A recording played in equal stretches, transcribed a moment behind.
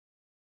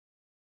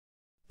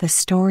The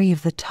Story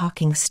of the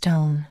Talking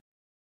Stone.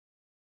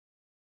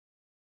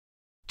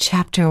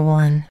 Chapter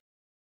 1.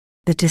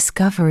 The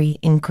Discovery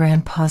in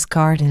Grandpa's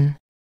Garden.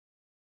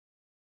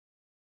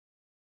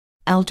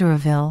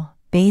 Eldoraville,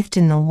 bathed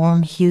in the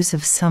warm hues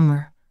of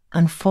summer,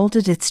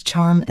 unfolded its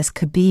charm as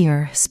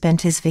Kabir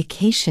spent his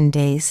vacation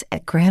days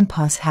at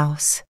Grandpa's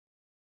house.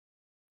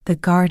 The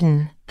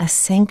garden, a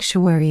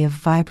sanctuary of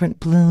vibrant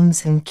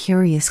blooms and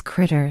curious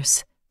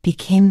critters,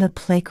 became the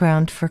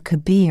playground for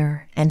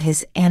Kabir and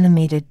his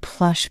animated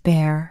plush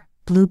bear,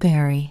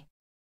 Blueberry.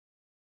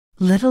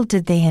 Little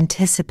did they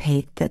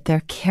anticipate that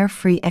their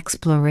carefree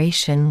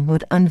exploration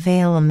would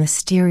unveil a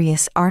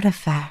mysterious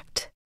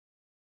artifact.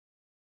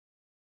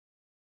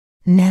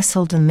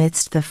 Nestled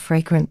amidst the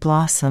fragrant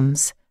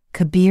blossoms,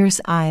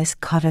 Kabir's eyes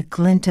caught a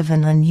glint of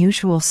an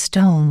unusual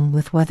stone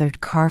with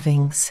weathered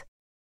carvings.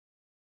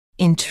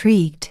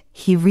 Intrigued,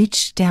 he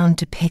reached down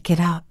to pick it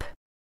up.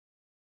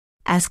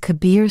 As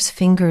Kabir's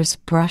fingers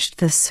brushed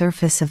the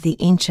surface of the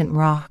ancient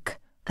rock,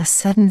 a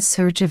sudden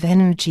surge of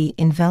energy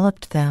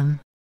enveloped them.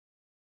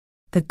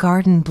 The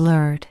garden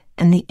blurred,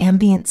 and the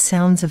ambient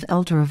sounds of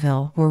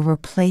Eldoraville were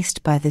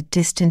replaced by the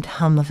distant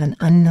hum of an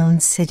unknown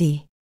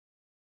city.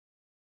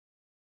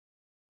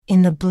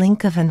 In the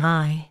blink of an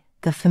eye,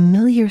 the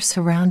familiar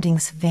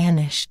surroundings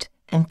vanished,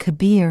 and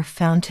Kabir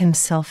found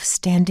himself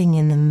standing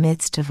in the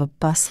midst of a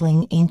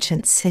bustling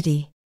ancient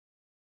city.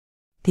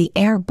 The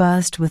air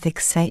buzzed with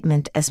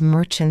excitement as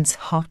merchants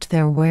hawked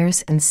their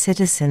wares and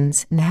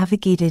citizens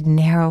navigated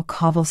narrow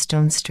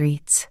cobblestone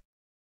streets.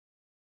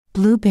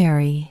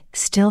 Blueberry,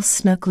 still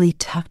snugly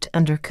tucked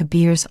under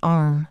Kabir's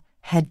arm,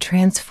 had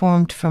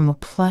transformed from a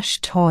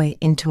plush toy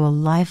into a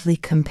lively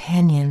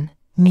companion,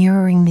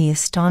 mirroring the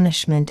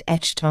astonishment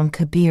etched on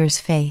Kabir's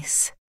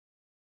face.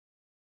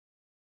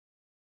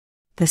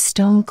 The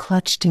stone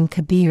clutched in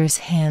Kabir's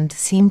hand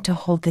seemed to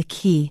hold the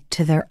key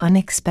to their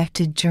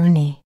unexpected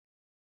journey.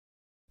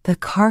 The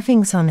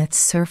carvings on its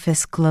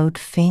surface glowed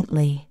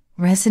faintly,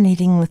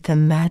 resonating with the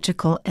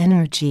magical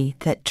energy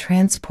that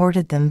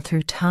transported them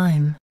through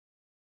time.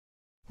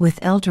 With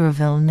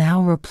Eldoraville now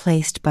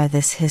replaced by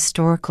this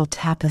historical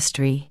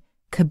tapestry,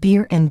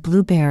 Kabir and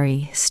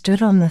Blueberry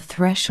stood on the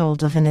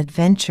threshold of an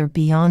adventure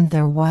beyond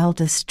their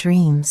wildest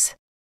dreams.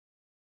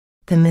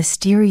 The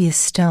mysterious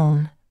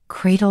stone,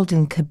 cradled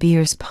in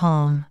Kabir's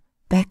palm,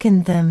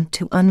 beckoned them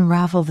to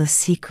unravel the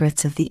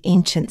secrets of the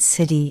ancient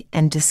city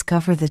and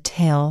discover the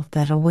tale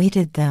that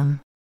awaited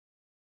them.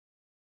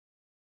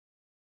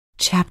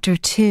 Chapter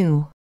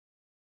 2.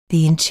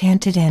 The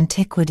Enchanted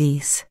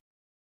Antiquities.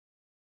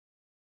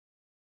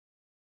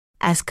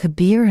 As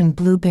Kabir and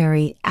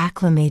Blueberry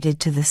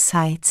acclimated to the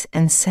sights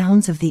and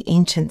sounds of the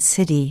ancient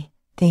city,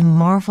 they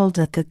marveled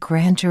at the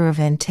grandeur of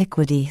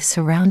antiquity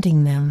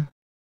surrounding them.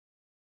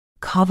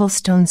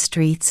 Cobblestone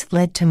streets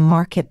led to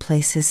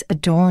marketplaces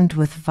adorned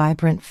with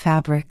vibrant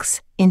fabrics,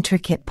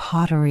 intricate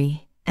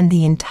pottery, and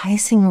the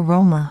enticing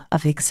aroma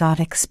of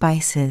exotic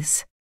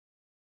spices.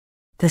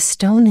 The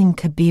stone in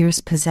Kabir's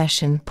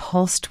possession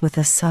pulsed with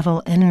a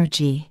subtle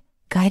energy,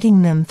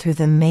 guiding them through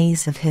the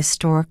maze of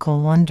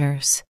historical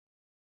wonders.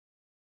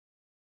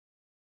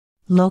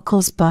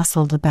 Locals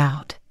bustled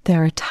about,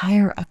 their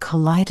attire a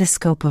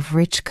kaleidoscope of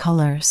rich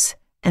colors,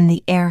 and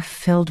the air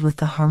filled with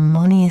the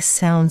harmonious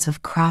sounds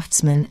of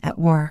craftsmen at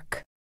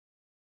work.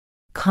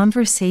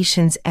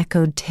 Conversations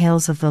echoed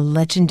tales of the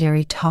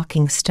legendary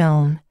talking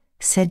stone,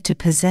 said to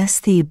possess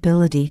the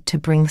ability to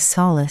bring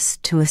solace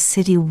to a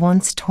city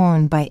once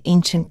torn by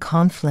ancient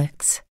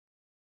conflicts.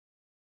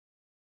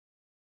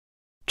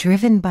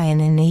 Driven by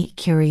an innate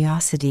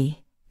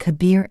curiosity,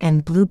 Kabir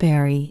and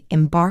Blueberry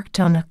embarked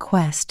on a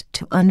quest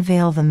to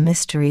unveil the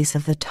mysteries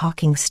of the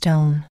talking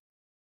stone.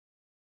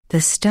 The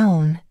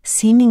stone,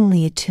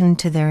 seemingly attuned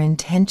to their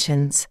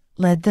intentions,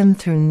 led them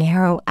through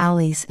narrow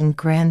alleys and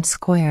grand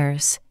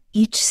squares,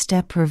 each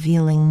step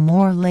revealing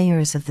more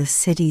layers of the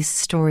city's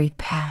storied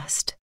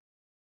past.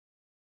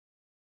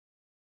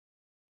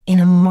 In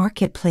a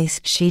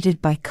marketplace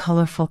shaded by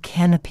colorful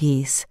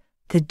canopies,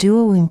 the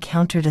duo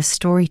encountered a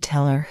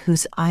storyteller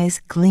whose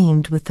eyes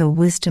gleamed with the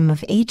wisdom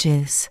of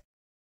ages.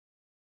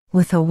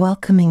 With a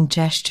welcoming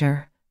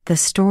gesture, the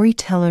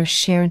storyteller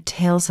shared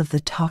tales of the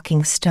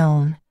talking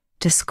stone,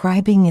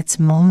 describing its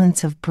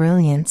moments of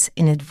brilliance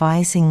in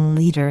advising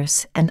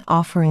leaders and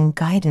offering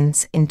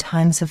guidance in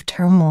times of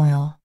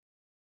turmoil.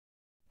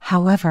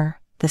 However,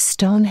 the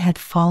stone had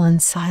fallen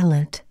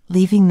silent,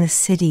 leaving the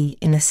city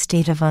in a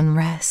state of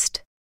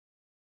unrest.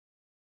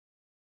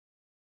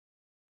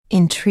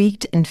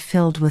 Intrigued and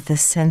filled with a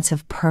sense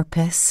of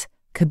purpose,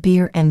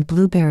 Kabir and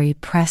Blueberry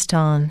pressed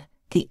on,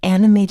 the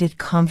animated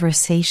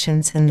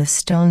conversations and the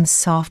stone's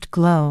soft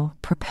glow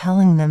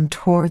propelling them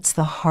towards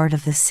the heart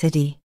of the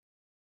city.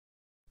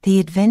 The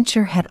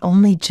adventure had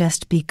only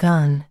just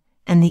begun,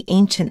 and the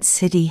ancient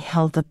city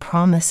held the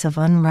promise of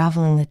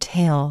unraveling a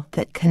tale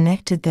that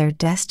connected their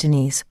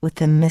destinies with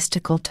the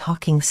mystical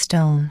talking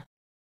stone.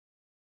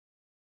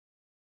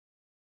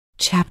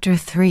 Chapter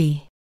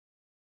 3.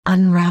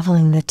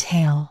 Unraveling the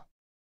Tale.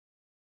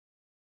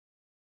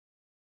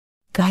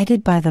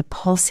 Guided by the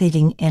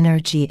pulsating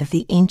energy of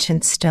the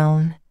ancient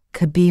stone,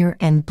 Kabir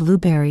and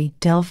Blueberry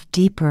delved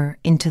deeper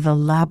into the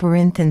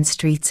labyrinthine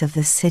streets of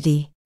the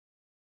city.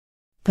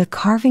 The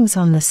carvings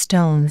on the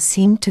stone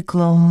seemed to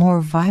glow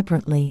more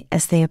vibrantly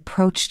as they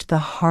approached the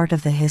heart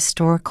of the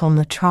historical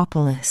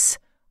metropolis,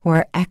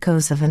 where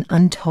echoes of an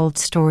untold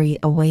story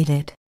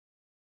awaited.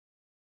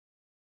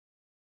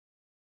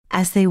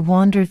 As they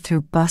wandered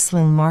through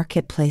bustling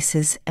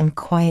marketplaces and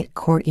quiet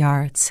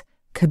courtyards,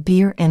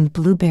 Kabir and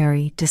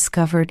Blueberry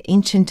discovered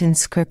ancient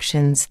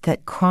inscriptions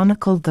that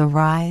chronicled the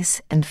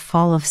rise and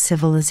fall of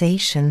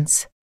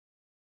civilizations.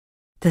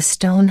 The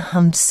stone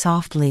hummed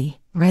softly,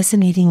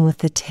 resonating with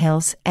the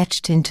tales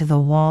etched into the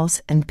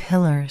walls and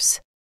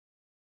pillars.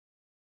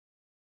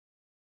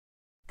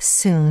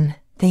 Soon,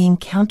 they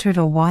encountered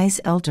a wise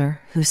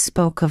elder who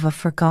spoke of a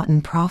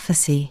forgotten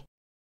prophecy.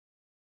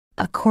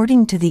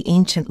 According to the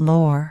ancient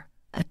lore,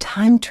 a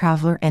time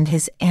traveler and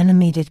his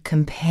animated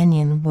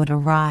companion would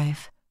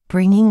arrive,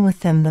 bringing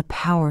with them the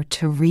power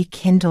to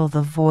rekindle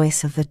the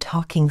voice of the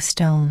talking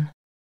stone.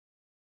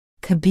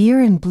 Kabir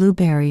and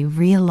Blueberry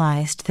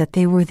realized that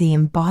they were the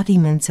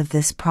embodiments of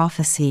this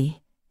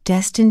prophecy,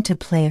 destined to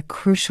play a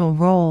crucial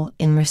role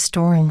in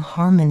restoring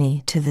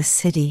harmony to the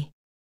city.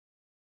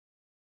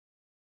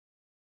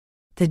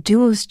 The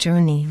duo's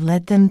journey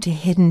led them to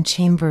hidden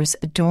chambers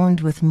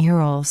adorned with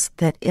murals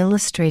that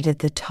illustrated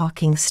the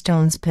talking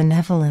stone's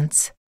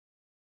benevolence.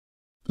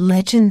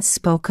 Legend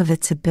spoke of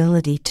its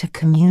ability to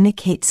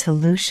communicate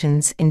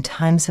solutions in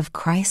times of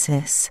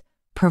crisis,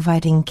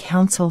 providing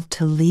counsel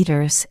to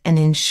leaders and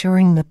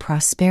ensuring the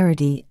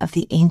prosperity of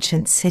the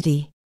ancient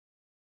city.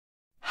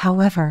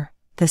 However,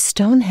 the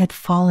stone had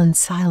fallen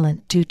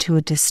silent due to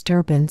a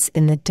disturbance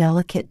in the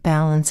delicate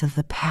balance of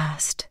the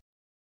past.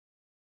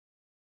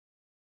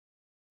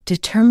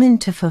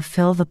 Determined to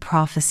fulfill the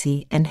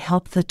prophecy and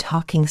help the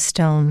talking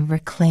stone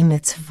reclaim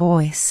its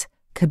voice,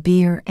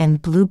 Kabir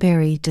and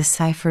Blueberry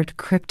deciphered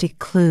cryptic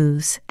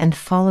clues and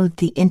followed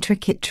the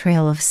intricate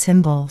trail of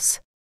symbols.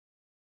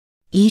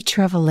 Each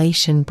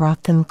revelation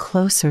brought them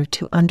closer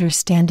to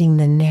understanding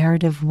the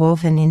narrative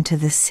woven into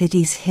the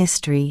city's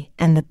history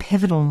and the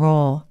pivotal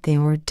role they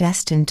were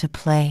destined to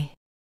play.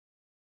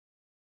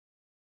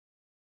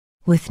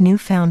 With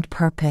newfound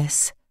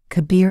purpose,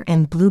 Kabir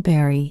and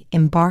Blueberry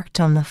embarked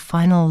on the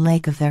final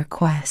leg of their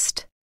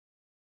quest.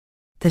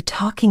 The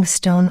talking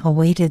stone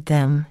awaited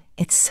them,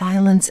 its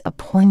silence a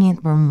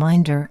poignant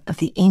reminder of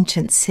the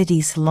ancient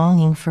city's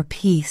longing for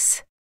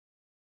peace.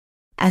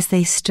 As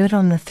they stood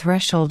on the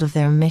threshold of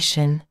their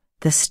mission,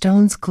 the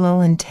stone's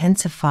glow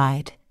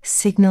intensified,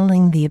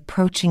 signaling the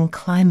approaching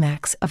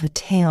climax of a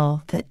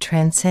tale that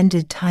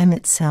transcended time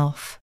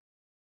itself.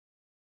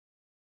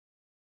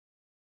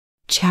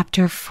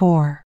 Chapter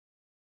 4: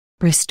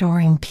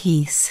 Restoring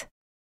Peace.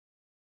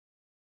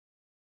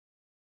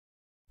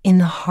 In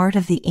the heart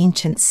of the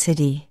ancient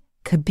city,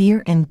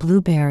 Kabir and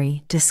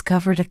Blueberry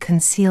discovered a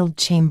concealed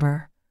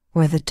chamber,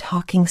 where the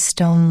talking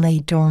stone lay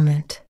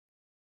dormant.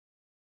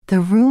 The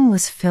room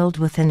was filled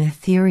with an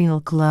ethereal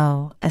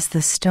glow as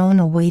the stone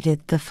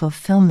awaited the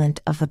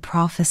fulfillment of the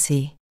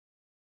prophecy.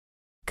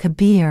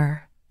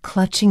 Kabir,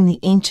 clutching the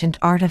ancient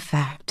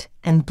artifact,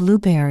 and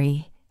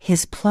Blueberry,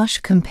 his plush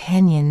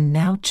companion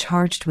now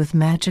charged with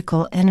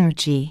magical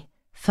energy,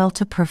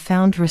 felt a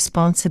profound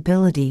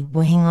responsibility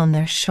weighing on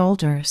their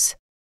shoulders.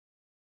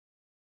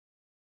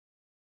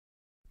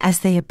 As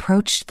they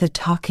approached the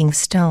talking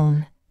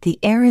stone, the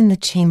air in the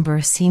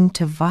chamber seemed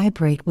to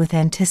vibrate with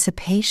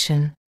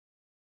anticipation.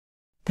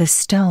 The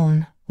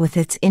stone, with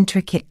its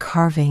intricate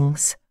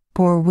carvings,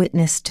 bore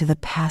witness to the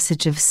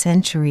passage of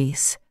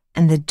centuries,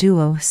 and the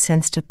duo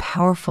sensed a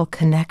powerful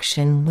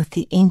connection with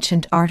the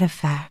ancient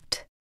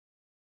artifact.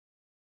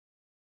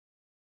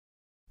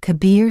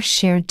 Kabir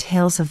shared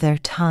tales of their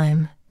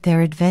time,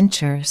 their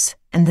adventures,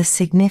 and the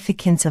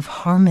significance of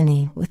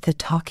harmony with the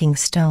talking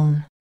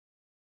stone.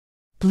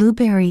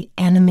 Blueberry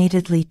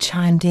animatedly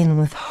chimed in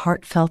with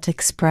heartfelt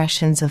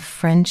expressions of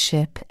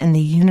friendship and the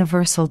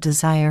universal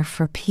desire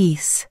for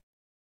peace.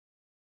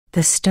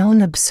 The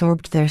stone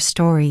absorbed their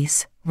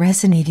stories,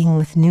 resonating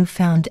with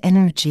newfound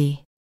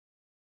energy.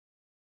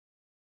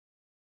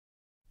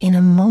 In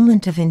a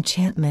moment of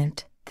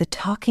enchantment, the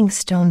talking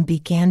stone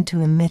began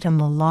to emit a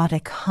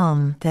melodic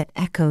hum that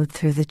echoed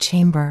through the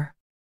chamber.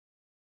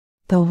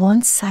 The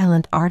once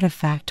silent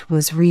artifact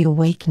was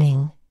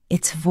reawakening,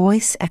 its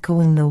voice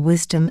echoing the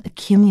wisdom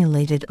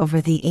accumulated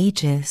over the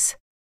ages.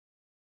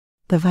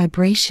 The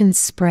vibrations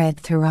spread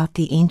throughout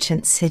the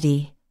ancient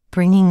city,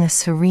 bringing a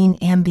serene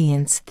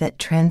ambience that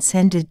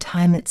transcended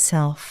time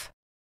itself.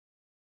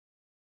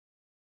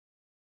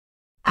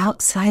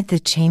 Outside the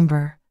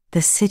chamber,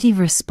 the city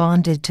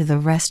responded to the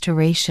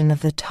restoration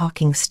of the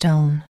talking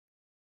stone.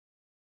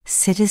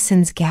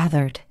 Citizens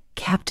gathered,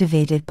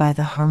 captivated by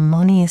the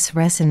harmonious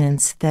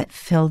resonance that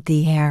filled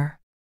the air.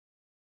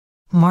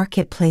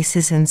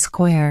 Marketplaces and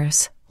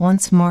squares,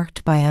 once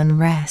marked by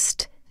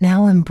unrest,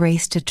 now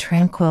embraced a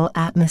tranquil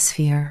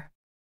atmosphere.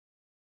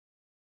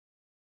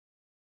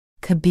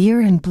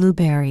 Kabir and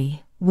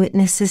Blueberry,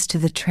 witnesses to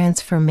the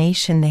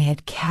transformation they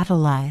had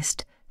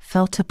catalyzed,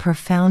 felt a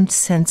profound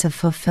sense of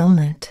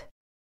fulfillment.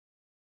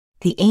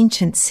 The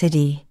ancient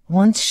city,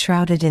 once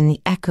shrouded in the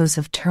echoes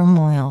of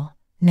turmoil,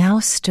 now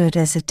stood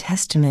as a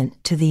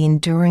testament to the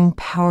enduring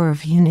power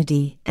of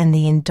unity and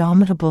the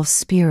indomitable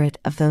spirit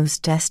of those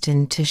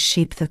destined to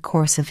shape the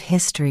course of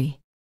history.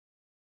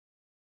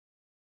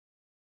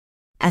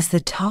 As the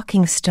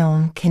talking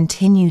stone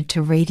continued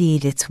to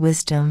radiate its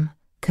wisdom,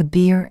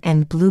 Kabir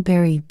and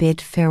Blueberry bid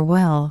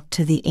farewell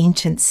to the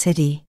ancient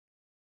city.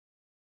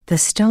 The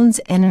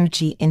stone's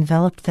energy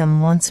enveloped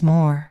them once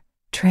more,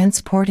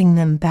 transporting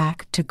them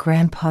back to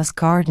Grandpa's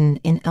garden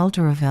in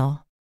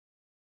Eldoraville.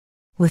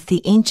 With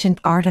the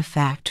ancient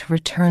artifact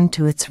returned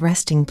to its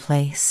resting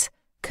place,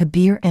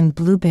 Kabir and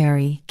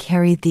Blueberry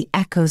carried the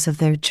echoes of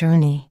their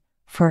journey,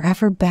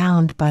 forever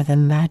bound by the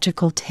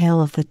magical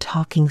tale of the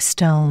talking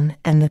stone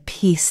and the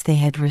peace they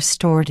had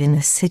restored in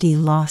a city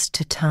lost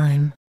to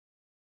time.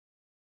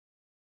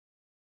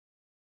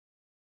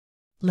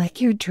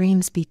 Let your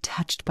dreams be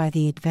touched by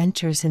the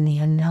adventures in the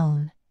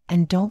unknown,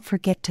 and don't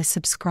forget to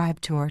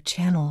subscribe to our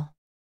channel.